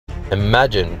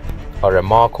Imagine a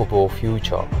remarkable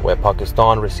future where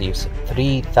Pakistan receives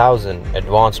 3,000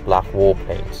 advanced black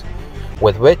warplanes,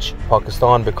 with which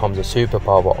Pakistan becomes a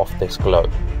superpower of this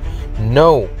globe.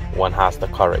 No one has the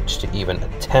courage to even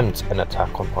attempt an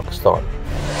attack on Pakistan.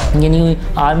 यानी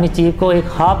army chief को एक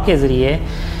ख्वाब के ज़रिए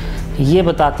ये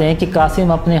बताते हैं कि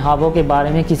कासिम अपने ख्वाबों के बारे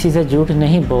में किसी से झूठ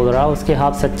नहीं बोल रहा, उसके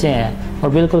ख्वाब सच्चे हैं और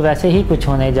बिल्कुल वैसे ही कुछ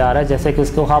होने जा रहा है जैसे कि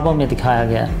उसको ख्वाबों में दिखाया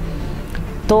गया।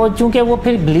 तो चूँकि वो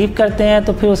फिर बिलीव करते हैं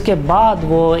तो फिर उसके बाद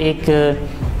वो एक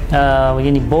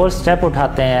यानी बोल्ड स्टेप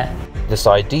उठाते हैं। This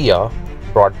idea,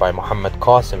 brought by Muhammad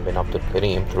Qasim bin Abdul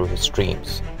Karim through his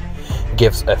dreams,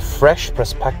 gives a fresh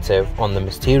perspective on the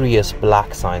mysterious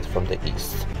black signs from the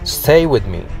east. Stay with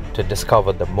me to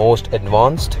discover the most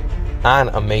advanced and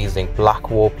amazing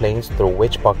black warplanes through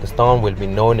which Pakistan will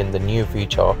be known in the near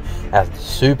future as the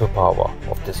superpower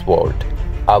of this world.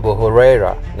 Abu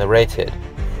Huraira narrated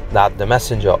that the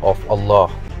Messenger of Allah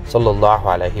sallallahu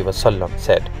alaihi wasallam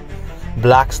said,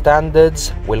 "Black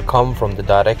standards will come from the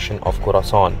direction of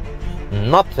Khorasan.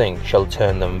 Nothing shall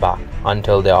turn them back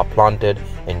until they are planted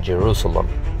in Jerusalem."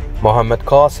 Muhammad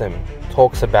Qasim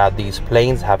talks about these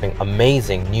planes having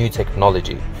amazing new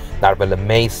technology that will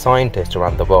amaze scientists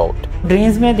around the world.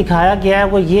 Dreams में दिखाया गया है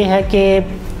वो ये है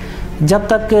कि जब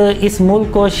तक इस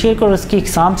मुल्क को शिर्क और उसकी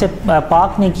इक़साम से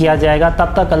पाक नहीं किया जाएगा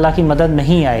तब तक अल्लाह की मदद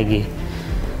नहीं आएगी।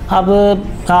 अब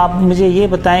आप मुझे ये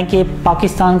बताएं कि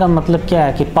पाकिस्तान का मतलब क्या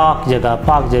है कि पाक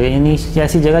जगह यानी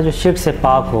ऐसी जगह जो शिर्क से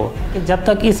पाक हो। जब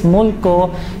तक इस मुल्क को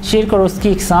शिर्क और उसकी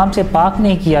इक़साम से पाक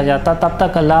नहीं किया जाता तब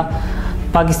तक अल्लाह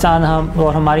पाकिस्तान हम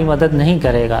और हमारी मदद नहीं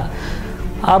करेगा।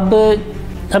 अब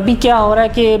अभी क्या हो रहा है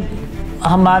कि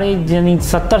हमारे यानी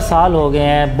 70 साल हो गए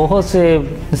हैं, बहुत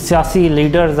से सियासी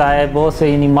लीडर्स आए, बहुत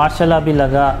से यानी मार्शल भी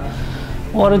लगा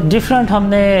और डिफरेंट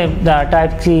हमने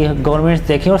टाइप की गवर्नमेंट्स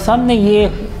देखी और सब ने ये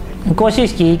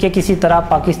कोशिश की कि किसी तरह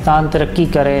पाकिस्तान तरक्की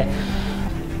करे।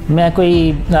 मैं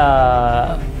कोई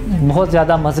बहुत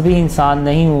ज़्यादा मजहबी इंसान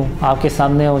नहीं हूँ, आपके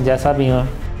सामने हूँ जैसा भी हूँ।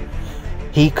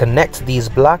 He connects these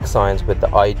black signs with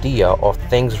the idea of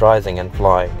things rising and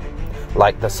flying,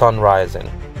 like the sun rising.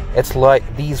 It's like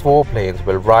these warplanes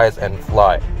will rise and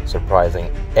fly, surprising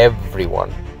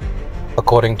everyone.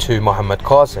 According to Muhammad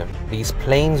Qasim, these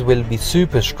planes will be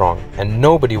super strong and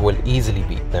nobody will easily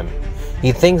beat them.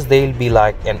 He thinks they'll be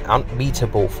like an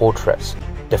unbeatable fortress,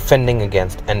 defending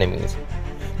against enemies.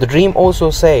 The dream also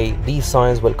say these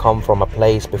signs will come from a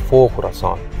place before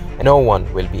Khorasan, and no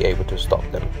one will be able to stop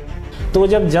them. तो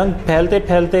जब जंग फैलते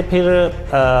फैलते फिर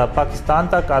पाकिस्तान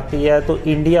तक आती है तो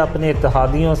इंडिया अपने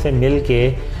इत्तेहादियों से मिल के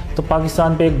तो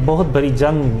पाकिस्तान पे एक बहुत बड़ी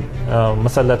जंग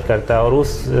मसलत करता है और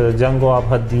उस जंग को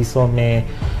आप हदीसों में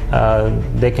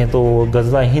देखें तो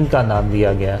गज़वा हिंद का नाम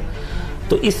दिया गया।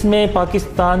 तो इसमें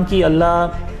पाकिस्तान की अल्लाह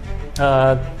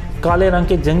काले रंग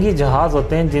के जंगी जहाज़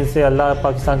होते हैं जिनसे अल्लाह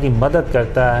पाकिस्तान की मदद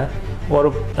करता है और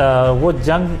वो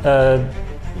जंग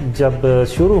जब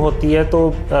शुरू होती है तो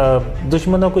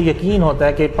दुश्मनों को यकीन होता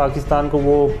है कि पाकिस्तान को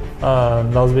वो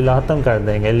नौज़बिल्लाह ख़त्म कर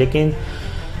देंगे, लेकिन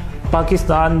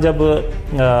पाकिस्तान जब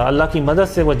अल्लाह की मदद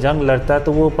से वो जंग लड़ता है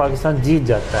तो वो पाकिस्तान जीत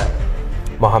जाता है।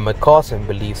 Muhammad Qasim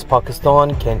believes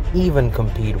Pakistan can even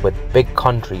compete with big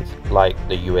countries like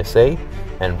the USA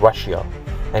and Russia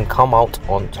and come out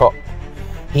on top.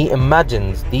 He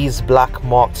imagines these black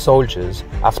marked soldiers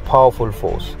as powerful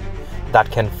force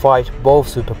that can fight both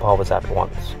superpowers at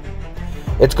once.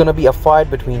 It's gonna be a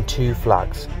fight between two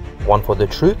flags, one for the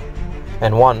truth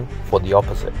and one for the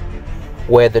opposite,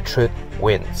 where the truth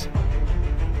wins.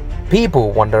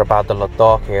 People wonder about the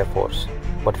Ladakh Air Force,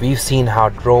 but we've seen how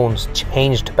drones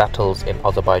changed battles in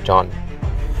Azerbaijan.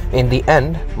 In the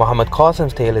end, Muhammad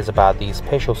Qasim's tale is about these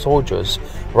special soldiers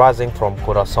rising from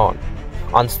Khorasan,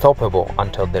 unstoppable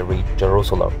until they reach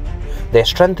Jerusalem. Their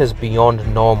strength is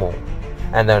beyond normal,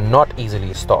 and they're not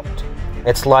easily stopped.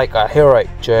 It's like a heroic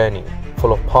journey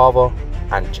full of power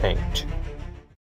and change.